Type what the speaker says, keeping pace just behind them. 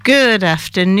Good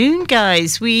afternoon,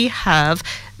 guys. We have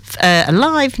a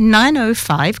live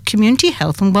 9:05 Community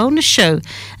Health and Wellness show.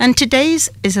 And today's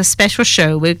is a special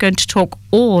show. We're going to talk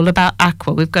all about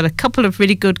aqua. We've got a couple of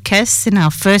really good guests in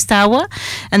our first hour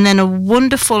and then a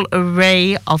wonderful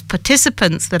array of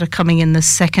participants that are coming in the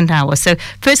second hour. So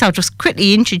first I'll just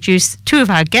quickly introduce two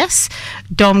of our guests.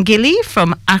 Dom Gili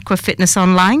from Aqua Fitness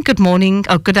Online. Good morning,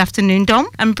 or good afternoon, Dom.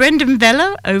 And Brendan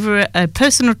Vella, a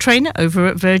personal trainer over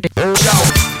at Virgin.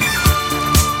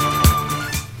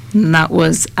 And that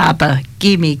was ABBA,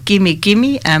 Gimme, Gimme,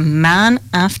 Gimme, and Man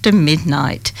After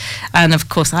Midnight. And of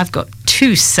course, I've got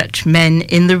two such men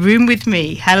in the room with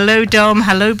me. Hello, Dom.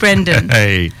 Hello, Brendan.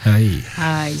 Hey.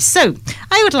 Hi. So,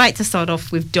 I would like to start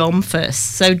off with Dom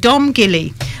first. So, Dom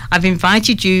Gili, I've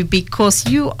invited you because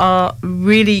you are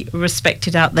really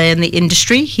respected out there in the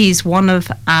industry. He's one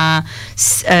of our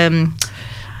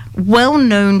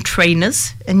well-known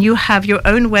trainers, and you have your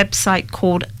own website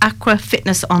called Aqua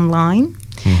Fitness Online.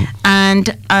 Mm-hmm.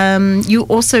 And you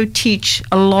also teach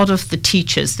a lot of the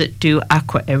teachers that do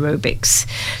aqua aerobics.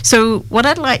 So what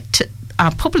I'd like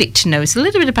our public to know is a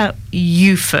little bit about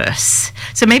you first.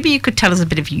 So maybe you could tell us a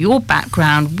bit of your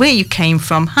background, where you came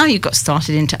from, how you got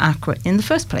started into aqua in the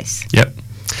first place. Yep.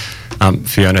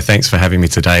 Fiona, thanks for having me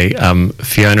today.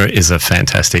 Fiona is a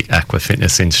fantastic aqua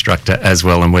fitness instructor as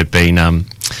well, and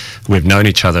we've known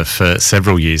each other for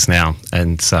several years now,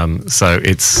 and so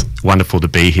it's wonderful to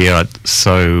be here. I'm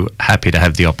so happy to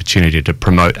have the opportunity to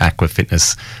promote aqua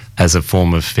fitness as a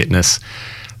form of fitness.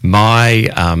 My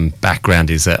background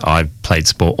is that I've played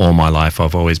sport all my life.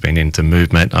 I've always been into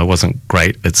movement. I wasn't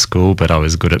great at school, but I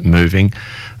was good at moving.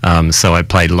 So I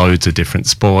played loads of different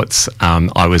sports.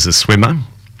 I was a swimmer,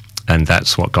 and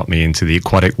that's what got me into the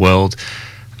aquatic world.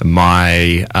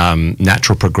 My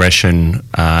natural progression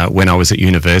when I was at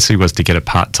university was to get a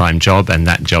part-time job, and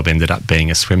that job ended up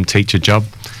being a swim teacher job.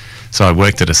 So I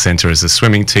worked at a centre as a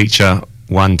swimming teacher.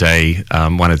 One day,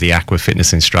 one of the aqua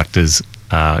fitness instructors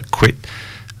quit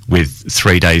with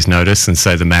 3 days' notice, and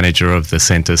so the manager of the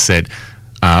centre said,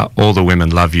 all the women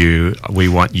love you. We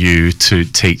want you to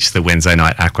teach the Wednesday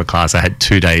night aqua class. I had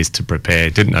 2 days to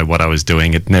prepare, didn't know what I was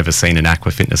doing, had never seen an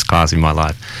aqua fitness class in my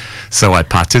life. So I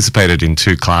participated in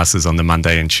 2 classes on the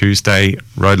Monday and Tuesday,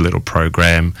 wrote a little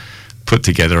program, put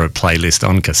together a playlist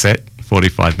on cassette,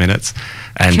 45 minutes,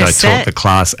 and I taught the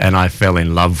class, and I fell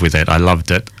in love with it. I loved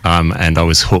it, and I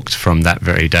was hooked from that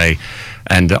very day.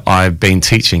 And I've been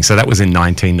teaching, so that was in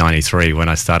 1993 when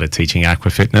I started teaching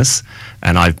aqua fitness,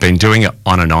 and I've been doing it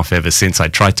on and off ever since. I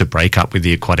tried to break up with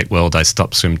the aquatic world. I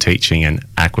stopped swim teaching and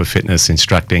aqua fitness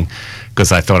instructing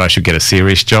because I thought I should get a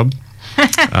serious job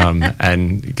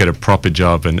and get a proper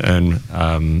job and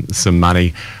earn some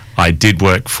money. I did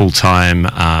work full-time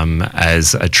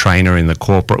as a trainer in the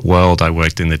corporate world. I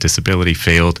worked in the disability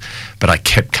field, but I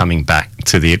kept coming back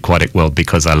to the aquatic world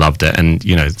because I loved it. And,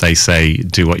 you know, they say,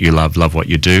 do what you love what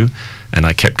you do. And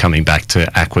I kept coming back to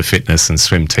aqua fitness and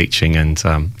swim teaching. And,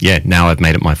 now I've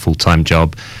made it my full-time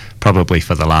job probably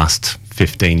for the last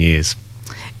 15 years.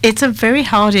 It's a very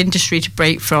hard industry to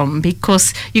break from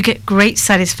because you get great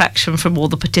satisfaction from all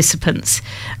the participants.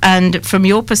 And from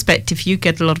your perspective, you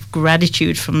get a lot of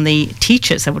gratitude from the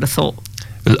teachers, I would have thought.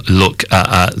 Look,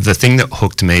 the thing that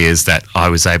hooked me is that I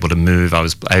was able to move, I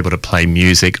was able to play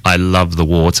music. I love the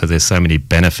water. There's so many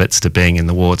benefits to being in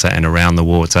the water and around the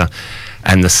water.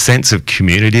 And the sense of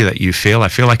community that you feel, I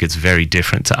feel like it's very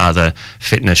different to other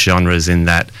fitness genres in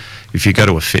that if you go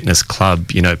to a fitness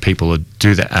club, you know, people will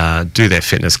do their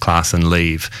fitness class and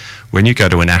leave. When you go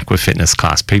to an aqua fitness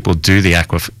class, people do the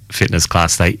aqua fitness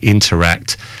class, they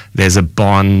interact. There's a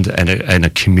bond and a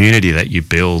community that you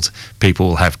build. People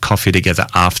will have coffee together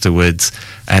afterwards,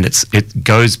 and it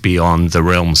goes beyond the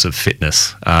realms of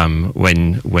fitness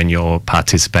when you're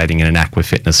participating in an aqua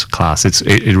fitness class.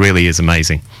 It really is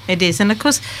amazing. It is, and of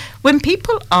course, when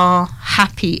people are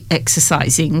happy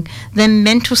exercising, their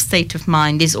mental state of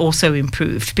mind is also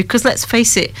improved. Because let's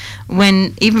face it,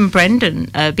 when even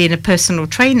Brendan, being a personal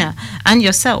trainer, and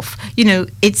yourself, you know,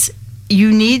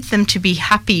 you need them to be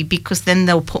happy because then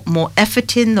they'll put more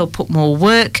effort in, they'll put more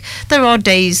work. There are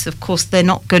days, of course, they're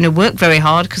not going to work very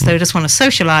hard because they just want to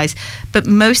socialise, but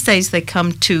most days they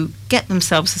come to get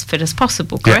themselves as fit as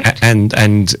possible, correct? Yeah,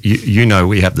 and you know,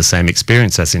 we have the same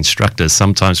experience as instructors.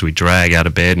 Sometimes we drag out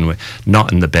of bed and we're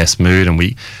not in the best mood, and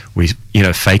we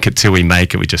fake it till we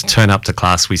make it. We just turn up to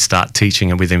class, we start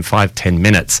teaching, and within 5-10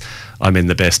 minutes I'm in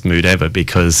the best mood ever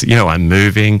because, you know, I'm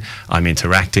moving, I'm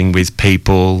interacting with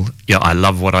people, you know, I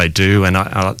love what I do, and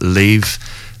I leave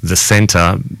the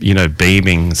centre, you know,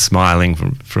 beaming, smiling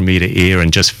from ear to ear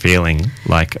and just feeling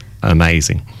like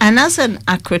amazing. And as an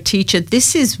aqua teacher,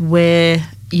 this is where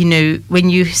you know, when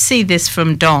you see this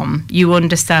from Dom, you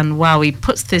understand, wow, he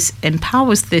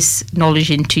empowers this knowledge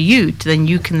into you, then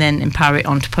you can then empower it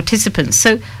onto participants.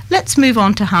 So let's move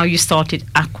on to how you started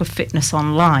Aqua Fitness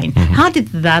Online. How did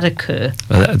that occur?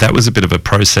 That was a bit of a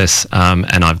process,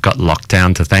 and I've got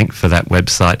Lockdown to thank for that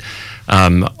website.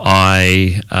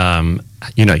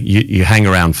 You hang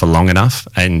around for long enough,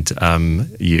 and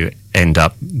you end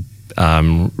up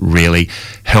really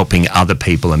helping other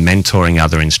people and mentoring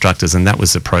other instructors, and that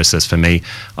was the process for me.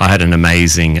 I had an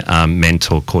amazing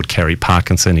mentor called Kerry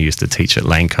Parkinson, who used to teach at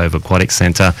Lane Cove Aquatic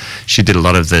Centre. She did a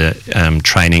lot of the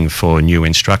training for new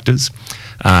instructors,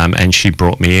 and she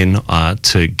brought me in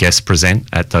to guest present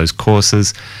at those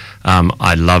courses.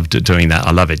 I loved doing that.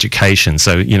 I love education,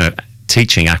 so you know,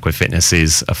 teaching aqua fitness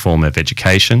is a form of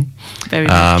education. Very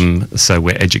much. So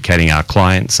we're educating our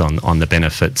clients on the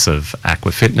benefits of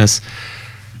aqua fitness,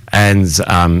 and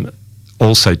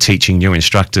also teaching new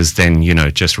instructors then, you know,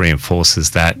 just reinforces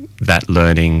that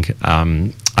learning.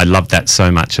 I loved that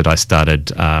so much that I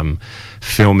started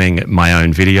filming my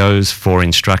own videos for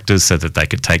instructors so that they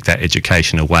could take that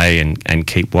education away and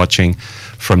keep watching.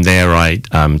 From there, I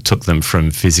took them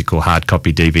from physical hard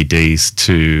copy DVDs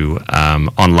to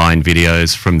online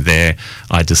videos. From there,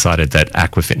 I decided that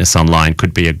Aqua Fitness Online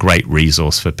could be a great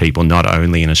resource for people, not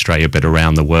only in Australia, but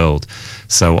around the world.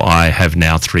 So I have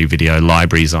now 3 video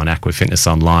libraries on Aqua Fitness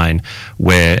Online,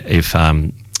 where if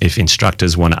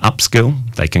instructors want to upskill,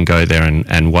 they can go there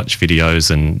and watch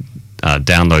videos and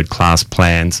download class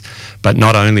plans. But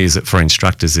not only is it for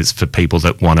instructors, it's for people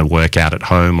that want to work out at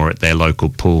home or at their local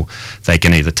pool. They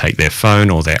can either take their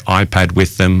phone or their iPad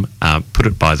with them, put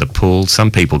it by the pool. Some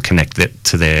people connect it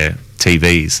to their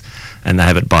TVs and they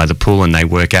have it by the pool and they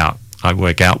work out. I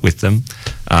work out with them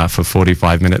for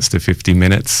 45 minutes to 50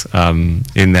 minutes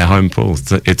in their home pool.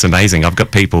 It's amazing. I've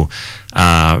got people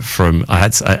I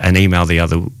had an email the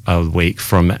other week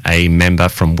from a member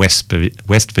from West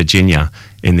Virginia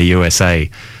in the USA,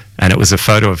 and it was a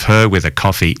photo of her with a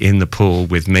coffee in the pool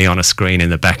with me on a screen in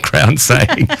the background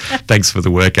saying, thanks for the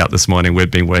workout this morning. We've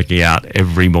been working out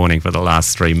every morning for the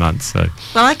last 3 months. So.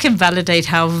 Well, I can validate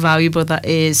how valuable that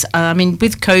is. I mean,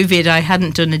 with COVID, I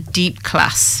hadn't done a deep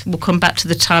class. We'll come back to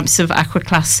the types of aqua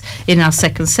class in our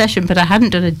second session, but I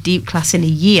hadn't done a deep class in a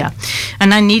year.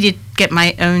 And I needed get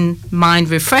my own mind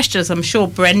refreshed, as I'm sure,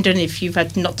 Brendan, if you've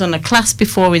not done a class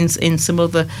before in some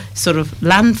other sort of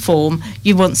landform,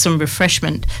 you want some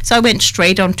refreshment. So I went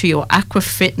straight onto your Aqua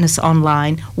Fitness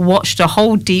Online, watched a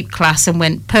whole deep class and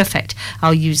went, perfect,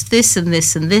 I'll use this and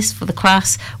this and this for the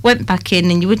class. Went back in,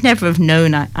 and you would never have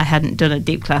known I hadn't done a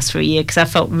deep class for a year because I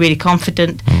felt really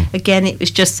confident. Again, it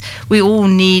was just, we all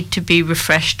need to be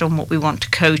refreshed on what we want to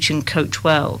coach and coach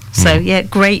well. So yeah,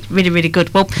 great, really, really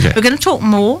good. Well, we're going to talk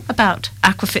more about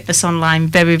Aqua Fitness Online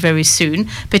very, very soon,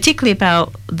 particularly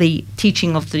about the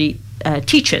teaching of the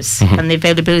teachers and the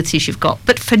availabilities you've got.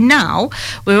 But for now,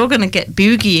 we're all going to get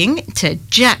boogieing to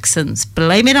Jackson's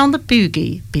Blame It on the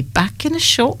Boogie. Be back in a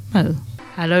short mo.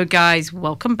 Hello guys,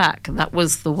 welcome back. That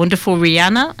was the wonderful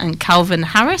Rihanna and Calvin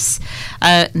Harris.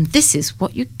 And this is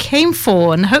what you came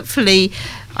for. And hopefully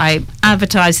I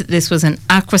advertised that this was an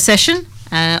aqua session.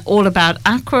 All about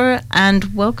aqua,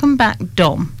 and welcome back,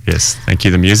 Dom. Yes, thank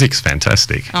you. The music's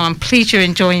fantastic. Oh, I'm pleased you're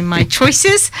enjoying my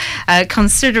choices,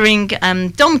 considering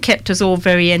Dom kept us all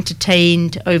very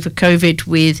entertained over COVID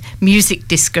with music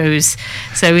discos.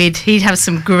 So he'd have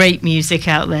some great music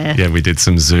out there. Yeah, we did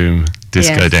some Zoom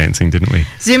disco dancing, didn't we?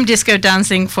 Zoom disco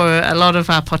dancing for a lot of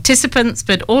our participants,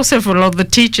 but also for a lot of the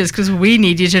teachers, because we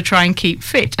needed to try and keep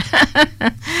fit.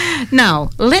 Now,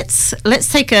 let's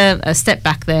take a step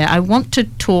back there. I want to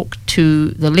talk to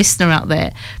the listener out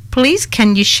there. Please,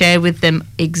 can you share with them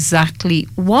exactly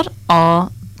what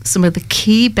are some of the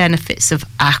key benefits of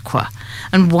aqua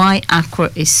and why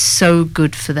aqua is so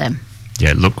good for them?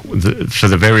 Yeah, look, for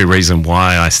the very reason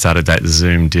why I started that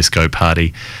Zoom disco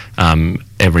party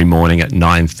every morning at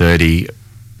 9:30,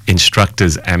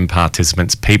 instructors and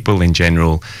participants, people in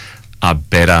general, are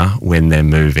better when they're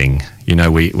moving. You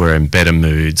know, we're in better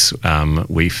moods,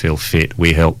 we feel fit,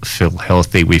 we feel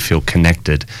healthy, we feel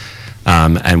connected,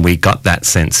 and we got that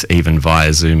sense even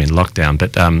via Zoom in lockdown.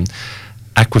 But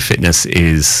aqua fitness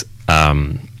is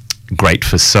great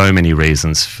for so many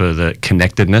reasons. For the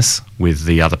connectedness with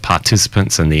the other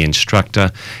participants and the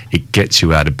instructor, it gets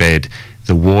you out of bed.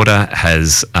 The water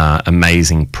has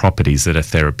amazing properties that are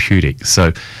therapeutic.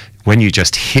 So when you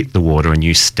just hit the water and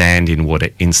you stand in water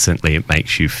instantly, it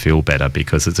makes you feel better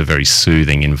because it's a very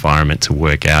soothing environment to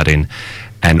work out in.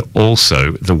 And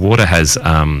also the water has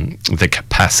the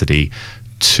capacity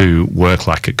to work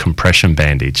like a compression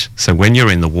bandage. So when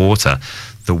you're in the water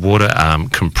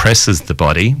compresses the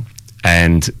body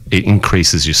and it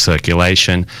increases your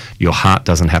circulation. Your heart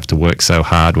doesn't have to work so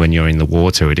hard when you're in the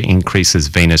water. It increases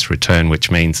venous return, which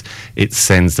means it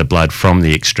sends the blood from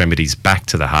the extremities back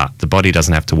to the heart. The body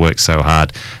doesn't have to work so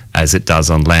hard as it does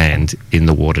on land in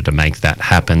the water to make that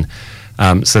happen.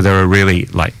 So there are really,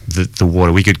 like, the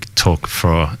water. We could talk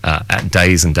for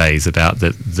days and days about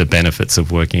the benefits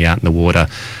of working out in the water.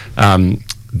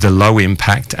 The low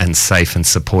impact and safe and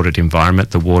supported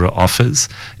environment the water offers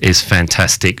is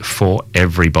fantastic for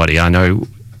everybody. I know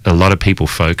a lot of people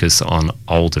focus on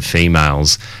older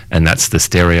females, and that's the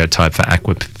stereotype for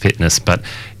aqua fitness, but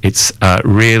it's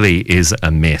really is a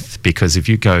myth, because if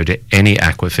you go to any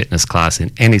aqua fitness class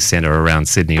in any centre around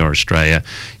Sydney or Australia,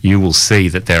 you will see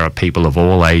that there are people of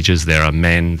all ages, there are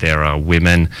men, there are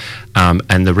women,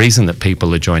 and the reason that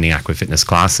people are joining aqua fitness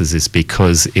classes is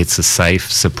because it's a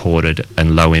safe, supported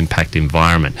and low impact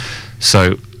environment.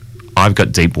 So I've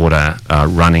got deep water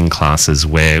running classes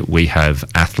where we have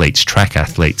athletes, track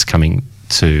athletes, coming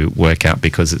to work out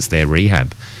because it's their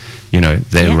rehab. You know,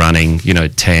 they're running,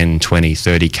 10, 20,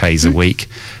 30 Ks a week.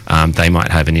 They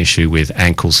might have an issue with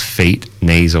ankles, feet,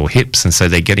 knees or hips, and so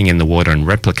they're getting in the water and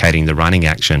replicating the running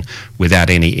action without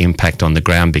any impact on the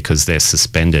ground because they're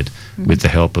suspended with the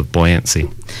help of buoyancy.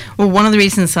 Well, one of the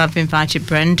reasons I've invited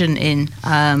Brendan in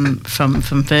from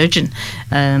Virgin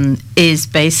is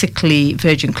basically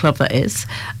Virgin Club, that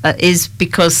is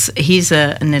because he's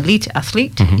an elite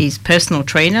athlete. He's personal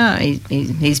trainer.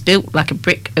 He's built like a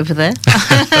brick over there.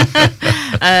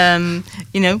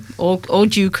 All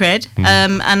due cred.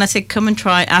 And I said, come and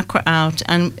try Aqua out.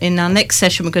 And in our next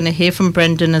session, we're going to hear from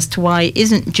Brendan as to why it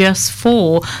isn't just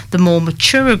for the more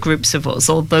mature groups of us,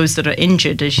 or those that are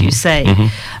injured, as you say,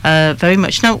 very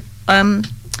much. Now,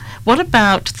 what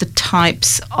about the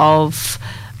types of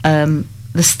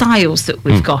the styles that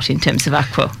we've got in terms of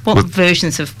aqua? What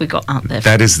versions have we got out there?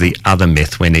 That is the other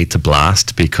myth we need to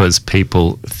blast, because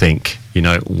people think,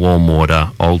 warm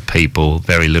water, old people,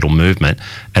 very little movement.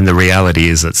 And the reality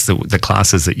is it's the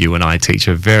classes that you and I teach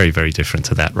are very, very different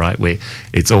to that, right?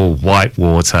 It's all white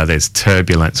water, there's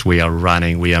turbulence, we are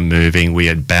running, we are moving, we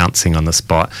are bouncing on the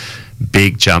spot.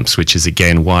 Big jumps, which is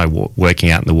again why working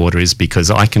out in the water is,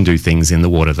 because I can do things in the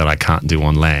water that I can't do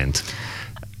on land.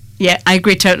 Yeah, I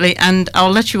agree totally. And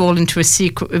I'll let you all into a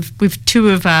secret. We've two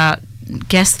of our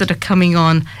guests that are coming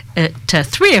on at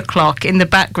 3 o'clock in the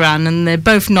background, and they're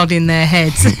both nodding their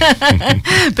heads.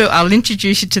 But I'll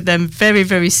introduce you to them very,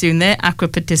 very soon. They're aqua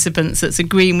participants that's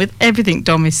agreeing with everything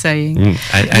Dom is saying.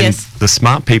 And the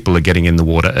smart people are getting in the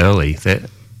water early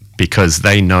because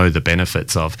they know the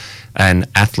benefits of. And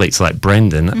athletes like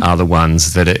Brendan are the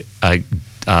ones that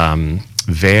are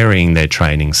varying their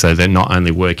training, so they're not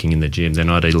only working in the gym, they're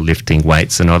not only lifting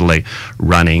weights, they're not only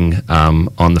running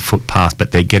on the footpath,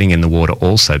 but they're getting in the water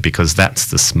also, because that's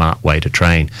the smart way to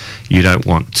train. You don't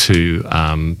want to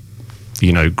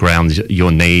ground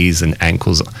your knees and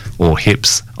ankles or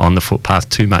hips on the footpath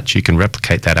too much. You can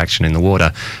replicate that action in the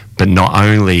water, but not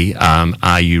only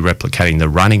are you replicating the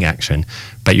running action,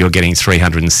 but you're getting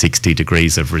 360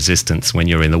 degrees of resistance when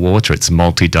you're in the water. It's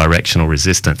multi-directional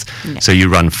resistance. Yeah. So you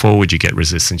run forward, you get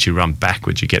resistance. You run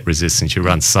backwards, you get resistance. You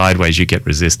run sideways, you get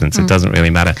resistance. It doesn't really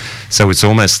matter. So it's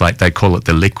almost like they call it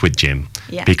the liquid gym,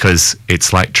 because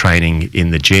it's like training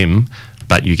in the gym,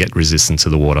 but you get resistance to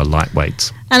the water, light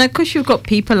weights. And of course, you've got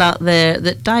people out there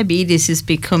that diabetes is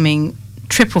becoming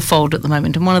triple-fold at the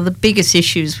moment, and one of the biggest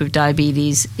issues with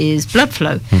diabetes is blood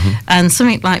flow. And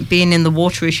something like being in the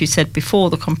water, as you said before,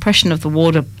 the compression of the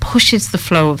water pushes the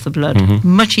flow of the blood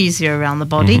much easier around the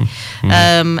body.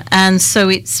 And so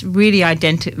it's really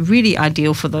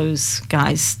ideal for those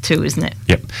guys too, isn't it?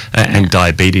 Yep. And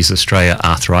Diabetes Australia,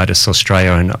 Arthritis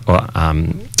Australia, and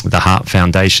the Heart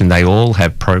Foundation, they all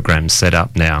have programs set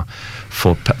up now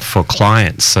for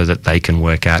clients so that they can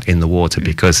work out in the water,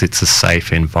 because it's a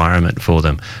safe environment for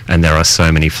them, and there are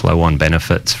so many flow-on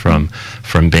benefits from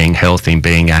being healthy,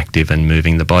 being active and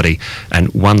moving the body.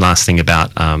 And one last thing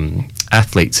about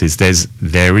athletes is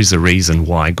there is a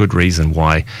good reason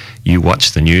why you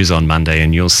watch the news on Monday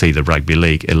and you'll see the rugby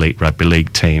league, elite rugby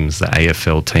league teams, the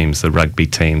AFL teams, the rugby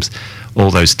teams, all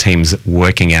those teams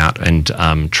working out and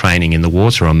training in the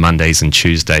water on Mondays and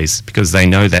Tuesdays, because they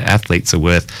know that athletes are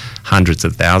worth hundreds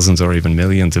of thousands or even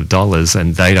millions of dollars,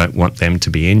 and they don't want them to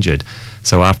be injured.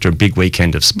 So after a big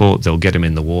weekend of sport, they'll get them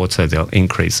in the water, they'll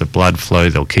increase the blood flow,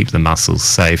 they'll keep the muscles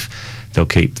safe, they'll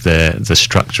keep the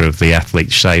structure of the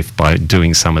athlete safe by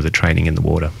doing some of the training in the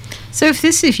water. So if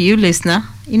this is you, listener,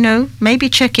 maybe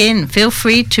check in. Feel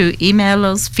free to email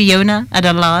us, Fiona at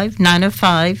Alive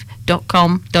 905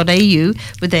 revitalise.com.au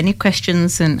with any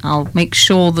questions, and I'll make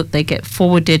sure that they get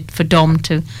forwarded for Dom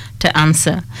to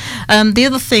answer. The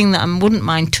other thing that I wouldn't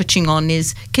mind touching on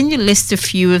is, can you list a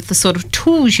few of the sort of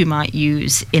tools you might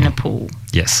use in a pool?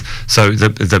 Yes. So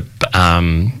the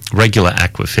regular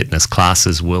aqua fitness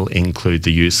classes will include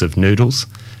the use of noodles,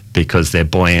 because they're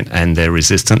buoyant and they're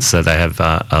resistant, so they have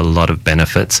a lot of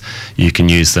benefits. You can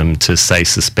use them to stay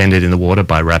suspended in the water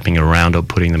by wrapping around or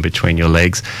putting them between your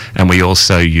legs. And we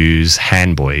also use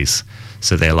hand buoys.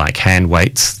 So they're like hand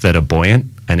weights that are buoyant.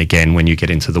 And again, when you get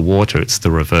into the water, it's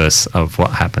the reverse of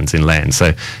what happens in land.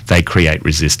 So they create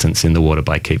resistance in the water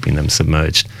by keeping them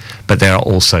submerged. But there are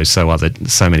also so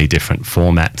many different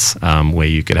formats where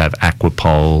you could have aqua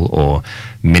pole or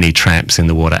mini tramps in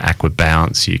the water, aqua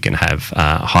bounce. You can have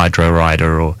hydro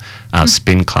rider or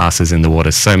spin classes in the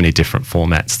water. So many different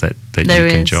formats that you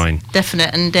can join.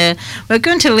 Definite. And we're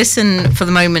going to listen for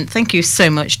the moment. Thank you so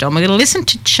much, Dom. We're going to listen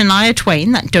to Shania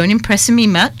Twain, that Don't Impress Me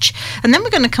Much. And then we're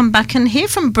going to come back and hear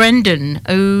from Brendan,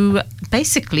 who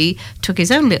basically took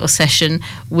his own little session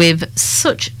with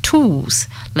such tools.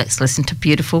 Let's listen to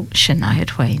beautiful Shania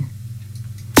Twain.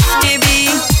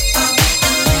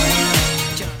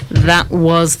 That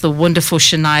was the wonderful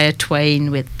Shania Twain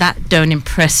with That Don't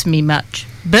Impress Me Much.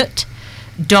 But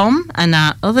Dom and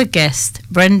our other guest,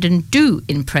 Brendan, do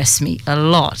impress me a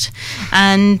lot.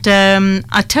 And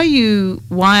I tell you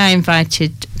why I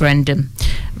invited Brendan.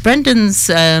 Brendan's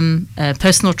a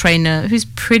personal trainer who's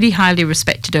pretty highly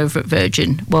respected over at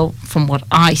Virgin. Well, from what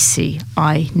I see,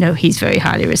 I know he's very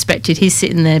highly respected. He's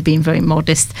sitting there being very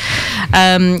modest.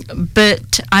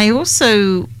 But I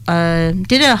also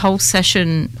did a whole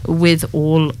session with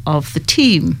all of the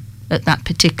team at that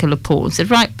particular pool and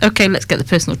said, right, okay, let's get the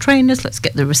personal trainers, let's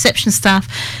get the reception staff,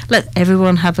 let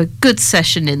everyone have a good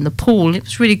session in the pool. It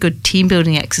was really good team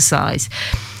building exercise.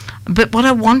 But what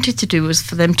I wanted to do was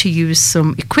for them to use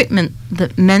some equipment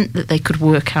that meant that they could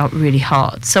work out really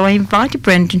hard. So I invited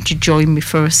Brendan to join me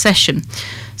for a session.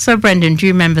 So Brendan, do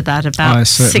you remember that about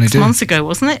 6 months ago,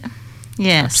 wasn't it?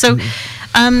 Yeah. Absolutely.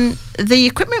 So the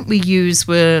equipment we use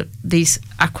were these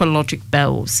Aqualogic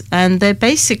bells, and they're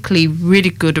basically really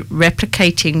good at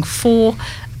replicating for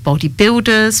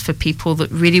bodybuilders, for people that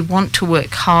really want to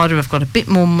work harder, have got a bit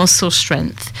more muscle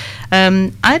strength.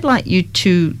 I'd like you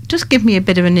to just give me a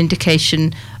bit of an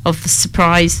indication of the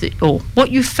surprise or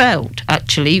what you felt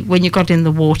actually when you got in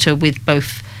the water with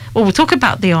both. Well, we'll talk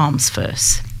about the arms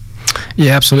first.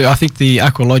 Yeah, absolutely. I think the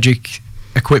Aqualogic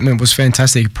equipment was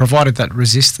fantastic. It provided that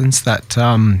resistance that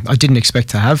I didn't expect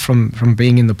to have from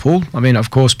being in the pool. I mean,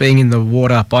 of course, being in the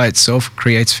water by itself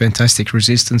creates fantastic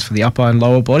resistance for the upper and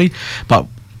lower body, but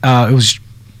it was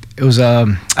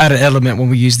added element when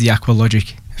we used the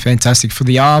Aqualogic. Fantastic for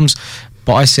the arms,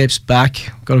 biceps,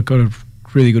 back. Got a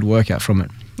really good workout from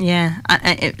it. Yeah,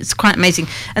 it's quite amazing.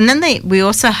 And then we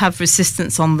also have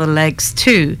resistance on the legs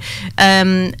too.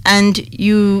 And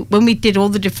when we did all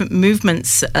the different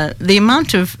movements, the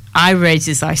amount of eye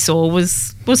raises I saw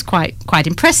was quite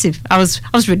impressive. I was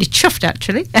really chuffed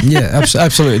actually. Yeah,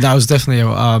 absolutely. That was definitely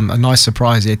a nice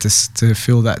surprise. Yeah, to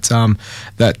feel that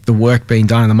that the work being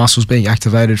done and the muscles being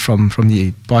activated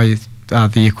by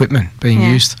the equipment being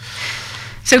used.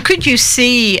 So could you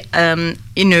see,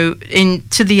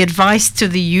 into the advice to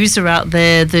the user out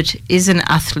there that is an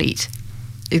athlete,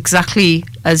 exactly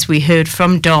as we heard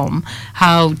from Dom,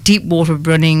 how deep water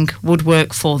running would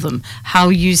work for them, how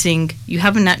you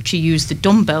haven't actually used the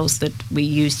dumbbells that we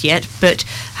used yet, but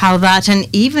how that, and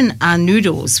even our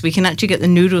noodles, we can actually get the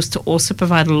noodles to also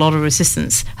provide a lot of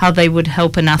resistance, how they would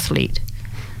help an athlete.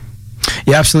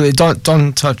 Yeah, absolutely.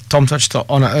 Tom touched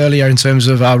on it earlier in terms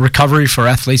of recovery for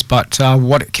athletes, but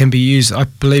what it can be used, I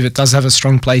believe it does have a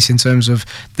strong place in terms of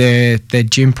their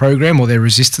gym program or their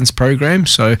resistance program.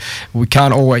 So we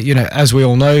can't always, as we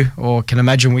all know or can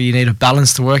imagine, we need a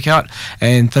balanced workout,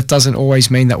 and that doesn't always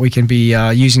mean that we can be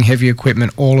using heavy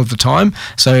equipment all of the time.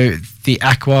 So the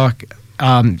aqua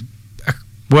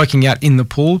working out in the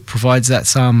pool provides that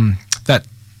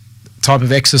type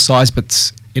of exercise,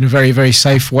 but in a very, very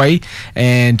safe way,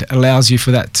 and allows you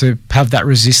for that to have that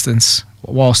resistance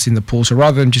whilst in the pool. So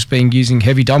rather than just using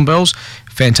heavy dumbbells,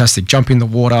 fantastic. Jump in the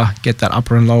water, get that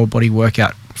upper and lower body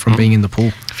workout from being in the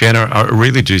pool. Fiona, I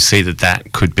really do see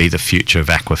that could be the future of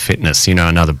aqua fitness.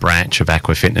 Another branch of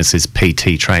aqua fitness is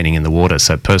PT training in the water.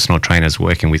 So personal trainers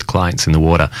working with clients in the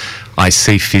water. I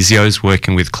see physios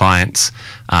working with clients,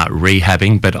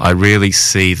 rehabbing, but I really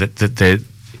see that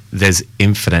there's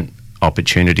infinite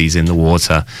opportunities in the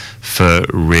water for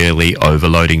really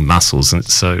overloading muscles. And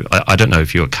so I don't know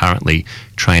if you're currently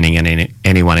training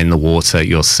anyone in the water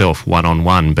yourself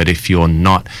one-on-one, but if you're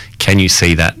not, can you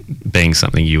see that being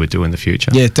something you would do in the future?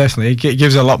 Yeah, definitely. It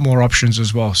gives a lot more options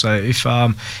as well. So if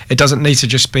it doesn't need to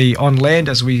just be on land,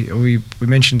 as we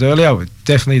mentioned earlier,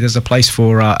 definitely there's a place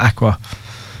for aqua.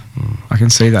 I can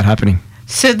see that happening.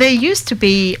 So there used to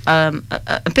be a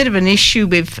bit of an issue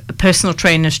with personal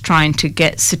trainers trying to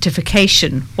get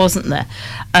certification, wasn't there?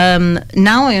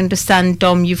 Now I understand,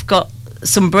 Dom, you've got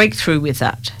some breakthrough with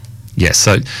that. Yes,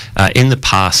 so in the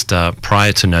past,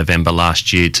 prior to November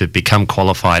last year, to become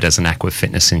qualified as an aqua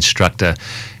fitness instructor,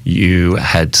 you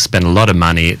had spent a lot of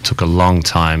money. It took a long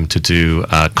time to do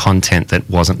content that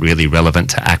wasn't really relevant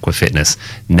to aqua fitness.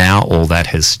 Now all that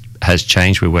has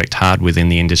changed. We worked hard within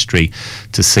the industry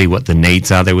to see what the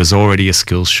needs are. There was already a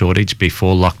skills shortage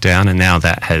before lockdown, and now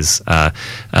that has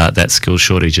that skills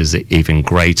shortage is even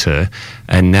greater.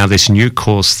 And now this new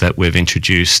course that we've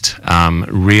introduced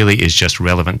really is just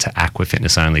relevant to aqua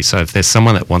fitness only. So if there's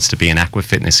someone that wants to be an aqua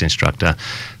fitness instructor,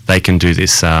 they can do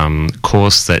this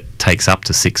course that takes up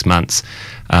to 6 months.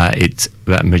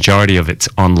 The majority of it's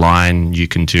online. You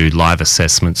can do live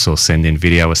assessments or send in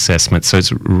video assessments. So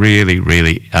it's really,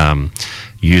 really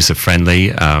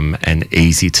user-friendly and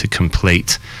easy to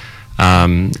complete.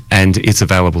 And it's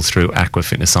available through Aqua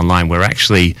Fitness Online. We're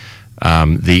actually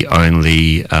the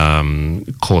only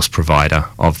course provider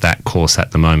of that course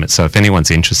at the moment. So if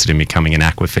anyone's interested in becoming an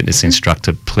aqua fitness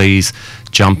instructor, please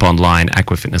jump online,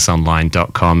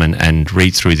 aquafitnessonline.com, and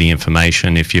read through the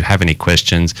information. If you have any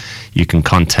questions, you can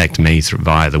contact me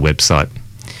via the website.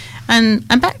 And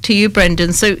back to you,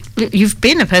 Brendan. So you've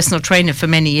been a personal trainer for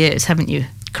many years, haven't you?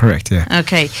 Correct, yeah.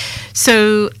 Okay.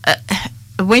 So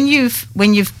when you've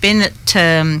been at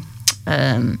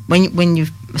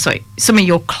some of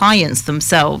your clients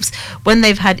themselves, when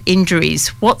they've had injuries,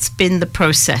 what's been the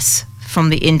process from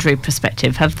the injury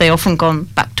perspective? Have they often gone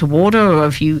back to water, or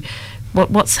have you,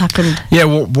 what's happened? Yeah,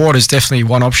 water is definitely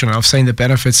one option. I've seen the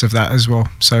benefits of that as well.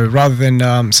 So rather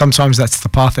than sometimes that's the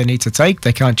path they need to take,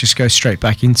 they can't just go straight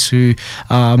back into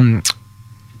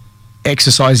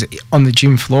exercise on the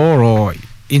gym floor or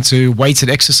into weighted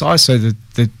exercise. So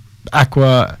the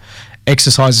aqua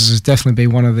exercises has definitely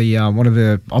been one of the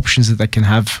options that they can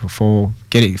have for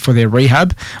their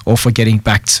rehab or for getting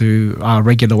back to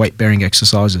regular weight bearing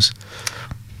exercises.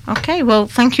 Okay, well,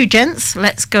 thank you, gents.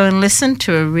 Let's go and listen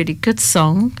to a really good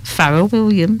song. Pharrell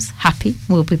Williams, Happy.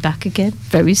 We'll be back again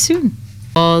very soon.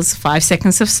 Was 5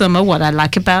 Seconds of Summer, What I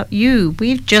Like About You.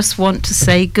 We just want to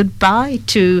say goodbye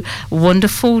to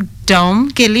wonderful Dom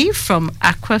Gili from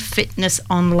Aqua Fitness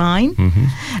Online. Mm-hmm.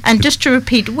 And just to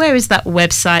repeat, where is that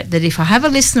website that if I have a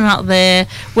listener out there,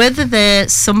 whether they're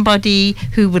somebody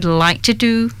who would like to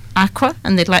do aqua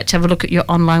and they'd like to have a look at your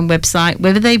online website,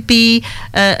 whether they be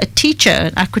a teacher,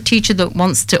 an aqua teacher that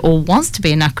wants to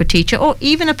be an aqua teacher, or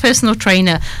even a personal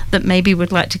trainer that maybe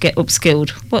would like to get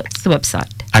upskilled, what's the website?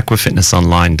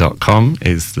 Aquafitnessonline.com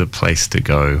is the place to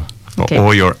go for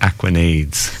all your aqua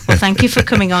needs. Well, thank you for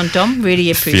coming on, Dom. Really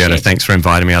appreciate it. Fiona, thanks for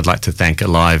inviting me. I'd like to thank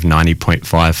Alive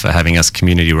 90.5 for having us.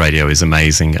 Community radio is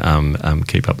amazing.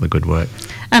 Keep up the good work.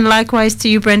 And likewise to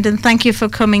you, Brendan. Thank you for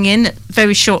coming in.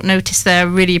 Very short notice there. I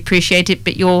really appreciate it.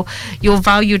 But your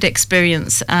valued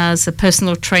experience as a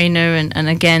personal trainer and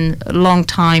again, a long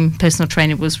time personal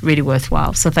trainer was really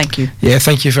worthwhile. So thank you. Yeah,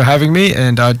 thank you for having me.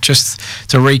 And just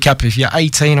to recap, if you're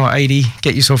 18 or 80,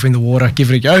 get yourself in the water, give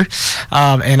it a go.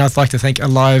 And I'd like to thank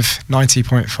Alive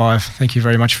 90.5. Thank you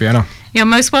very much, Fiona. You're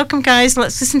most welcome, guys.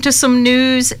 Let's listen to some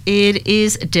news. It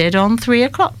is dead on 3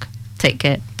 o'clock. Take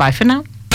care. Bye for now.